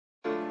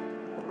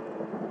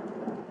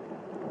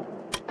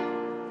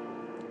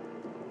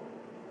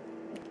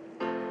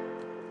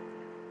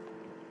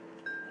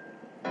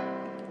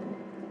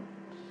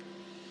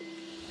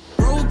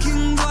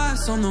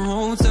glass on the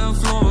hotel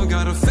floor.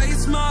 Gotta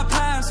face my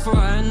past before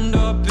I end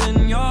up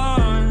in your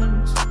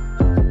arms.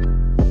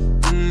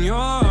 In your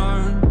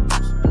arms.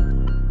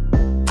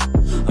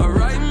 I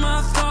write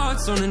my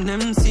thoughts on an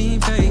empty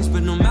page,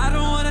 but no matter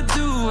what I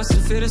do, I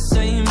still feel the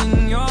same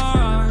in your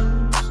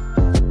arms.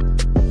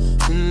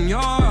 In your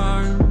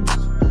arms.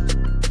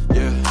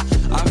 Yeah,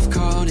 I've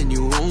called and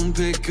you won't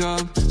pick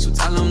up, so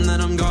tell them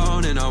that I'm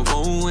gone and I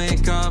won't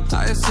wake up.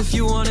 I asked if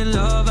you wanted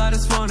love, I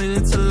just wanted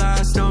it to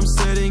last. Now I'm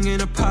sitting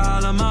in a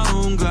pile of my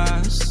own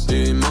glass.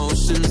 The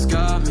emotions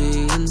got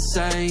me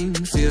insane,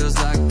 feels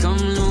like I'm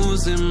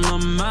losing my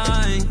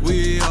mind.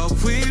 We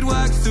hoped we'd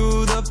work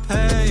through the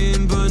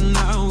pain, but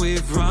now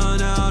we've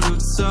run out of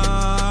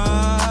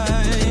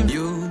time.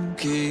 You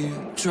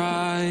keep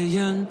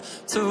trying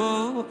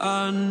to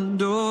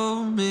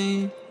undo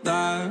me,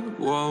 that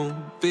won't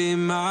be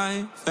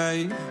my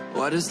fate.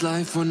 What is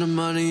life when the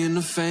money and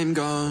the fame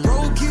gone?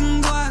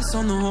 Broken glass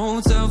on the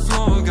hotel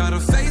floor. Gotta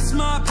face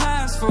my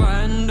past before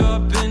I end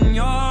up in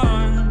your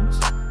arms.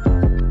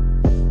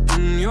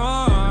 In your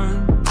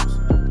arms.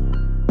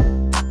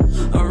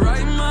 I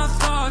write my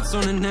thoughts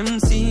on an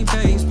empty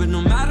page, but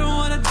no matter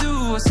what I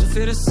do, I still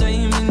feel the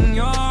same in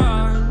your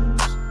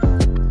arms.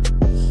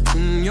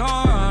 In your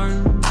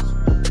arms.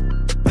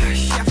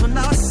 Yeah, for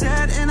now I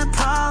sat in a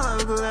pile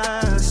of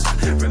glass,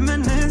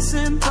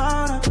 reminiscing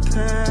about our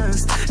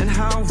past and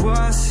how I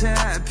was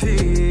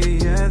happy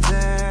then.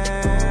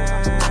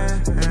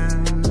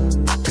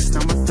 Cause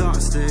now my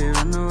thoughts, they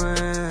run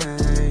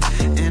away,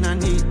 and I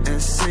need a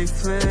safe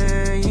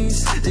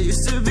place that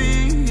used to be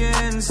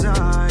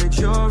inside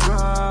your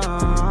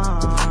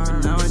arms. But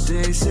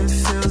nowadays it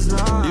feels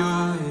like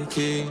you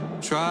keep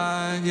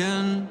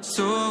trying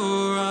to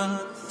run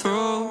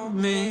through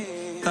me,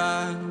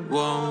 that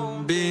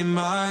won't be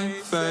my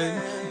fate.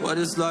 What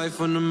is life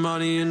when the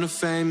money and the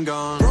fame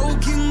gone?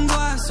 Broken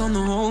glass on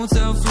the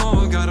hotel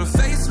floor. Gotta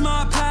face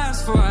my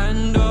past before I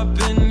end up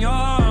in your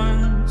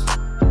arms.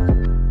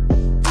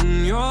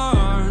 In your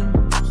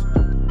arms.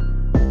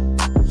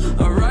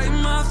 I write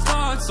my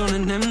thoughts on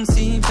an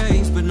empty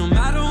page, but no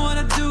matter what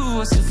I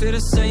do, I still feel the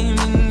same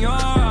in your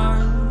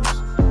arms.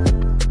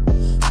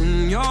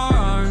 In your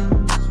arms.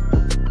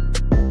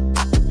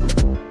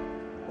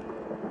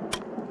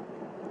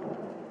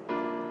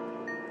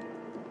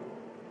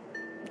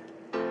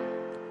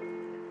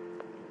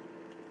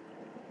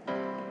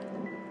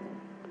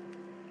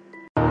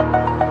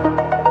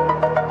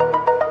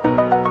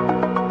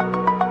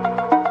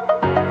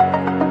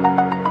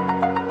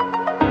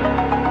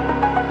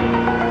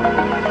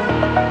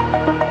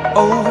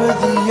 over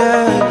the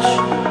edge,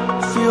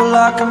 feel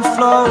like I'm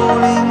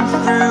floating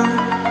through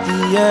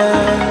the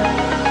air.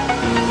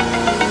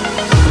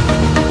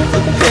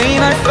 The pain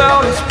I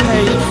felt is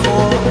paid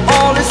for,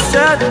 all is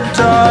said and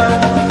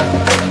done.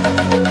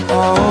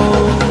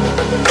 Oh,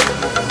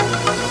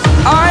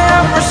 I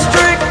am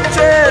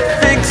restricted,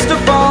 fixed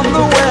upon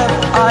the web.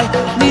 I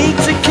need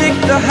to kick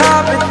the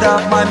habit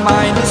that my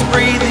mind is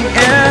breathing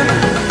in.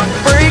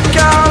 Break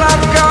out,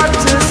 I've got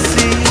to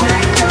see.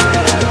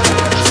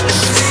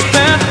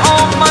 Spent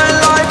all my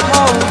life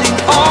holding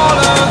all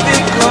of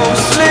it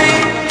closely.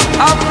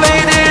 I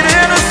played it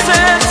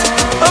innocent,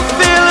 a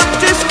feel of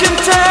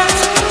discontent.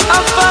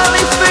 I'm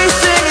finally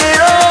facing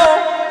it all,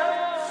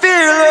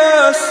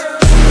 fearless.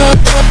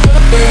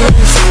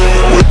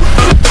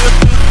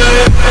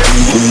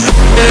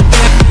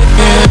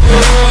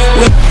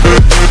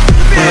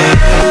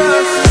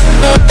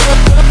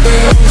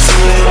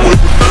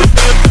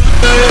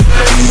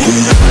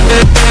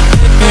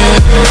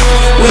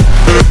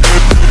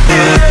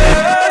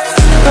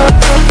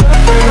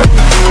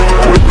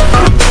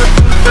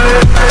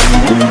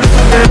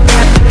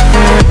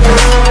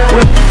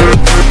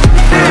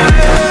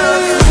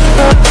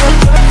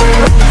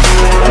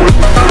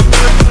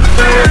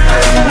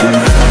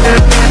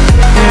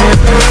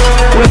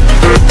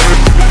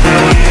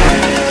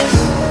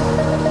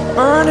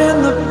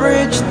 Burning the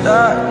bridge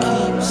that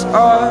keeps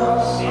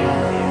us.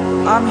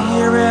 I'm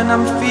here and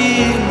I'm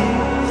feeling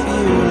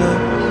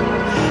fearless.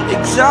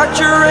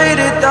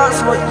 Exaggerated,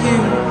 that's what you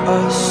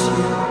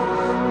assume.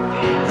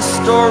 The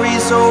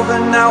story's over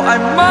now, I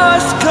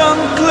must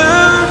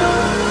conclude.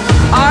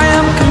 I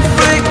am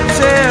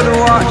conflicted,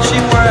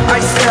 watching where I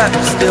step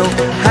still,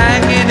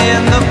 hanging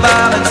in the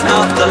balance.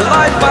 Not the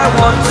life I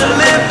want to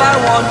live, I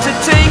want to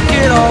take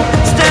it all.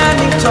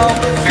 Standing tall,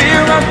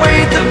 fear I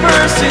weighed the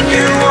person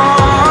you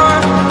are.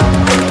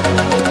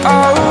 Oh,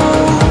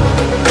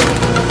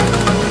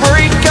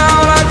 break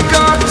out, I've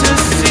got to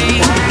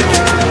see.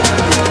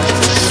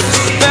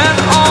 Spent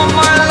all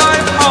my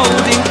life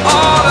holding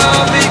all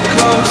of it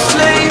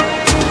closely.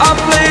 I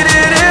played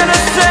it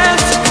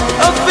innocent,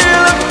 a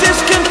feel of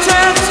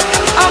discontent.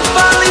 I'm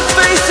finally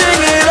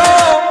facing it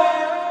all,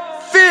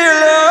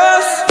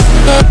 fearless.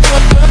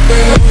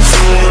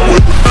 Fearless.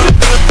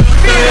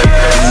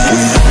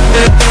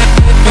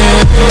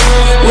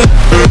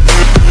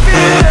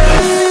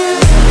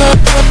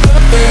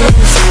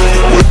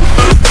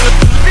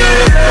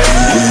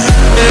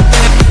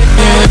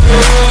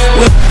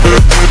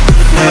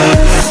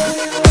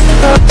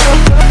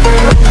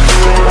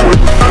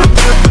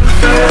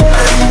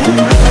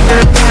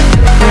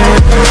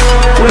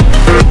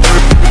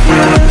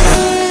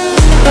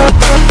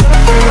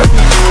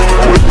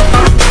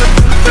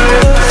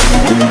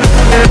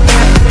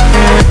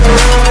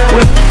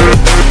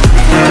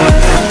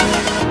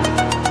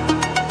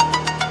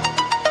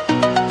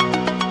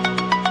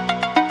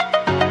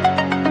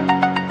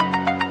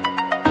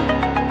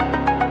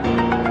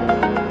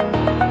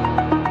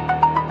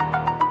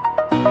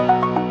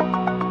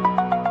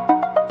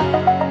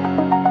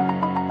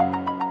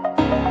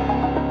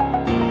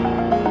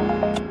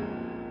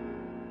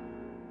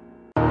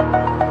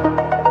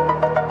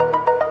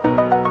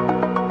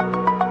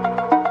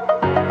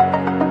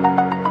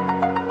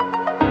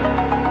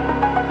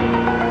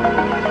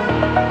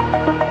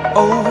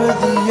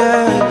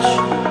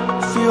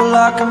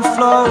 I'm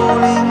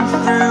floating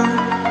through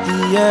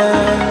the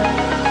air.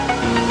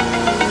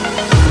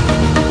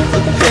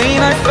 The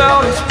pain I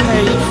felt is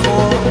paid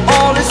for,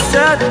 all is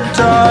said and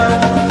done.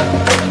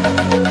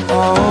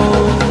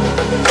 Oh,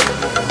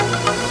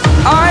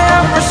 I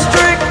am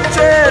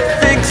restricted,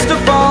 fixed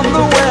upon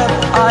the web.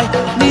 I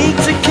need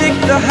to kick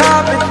the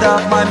habit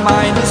that my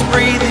mind is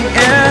breathing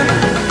in.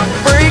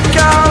 Break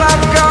out,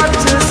 I've got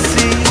to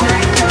see.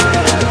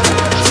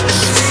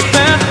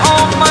 Spent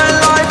all my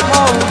life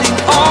holding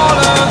all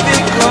of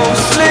it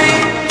closely.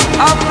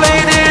 I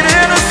played it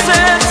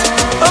innocent,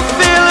 a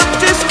feel of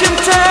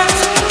discontent.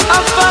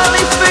 I'm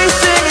finally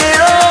facing it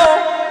all,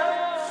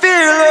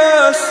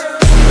 fearless.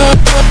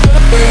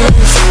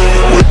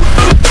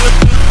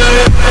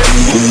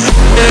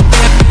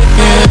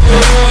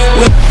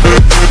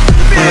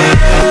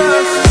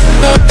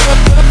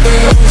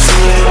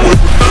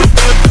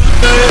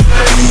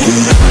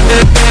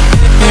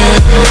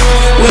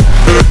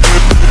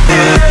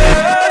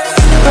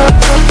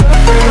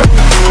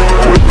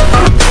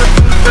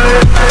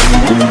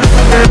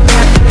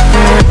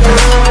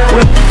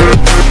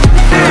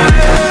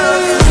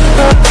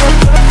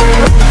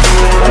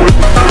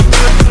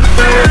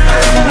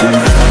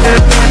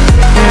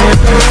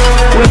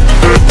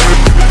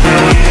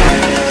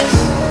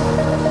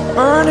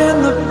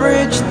 Burning the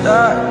bridge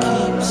that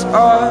keeps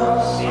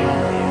us.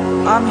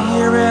 I'm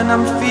here and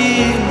I'm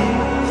feeling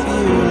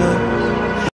fearless.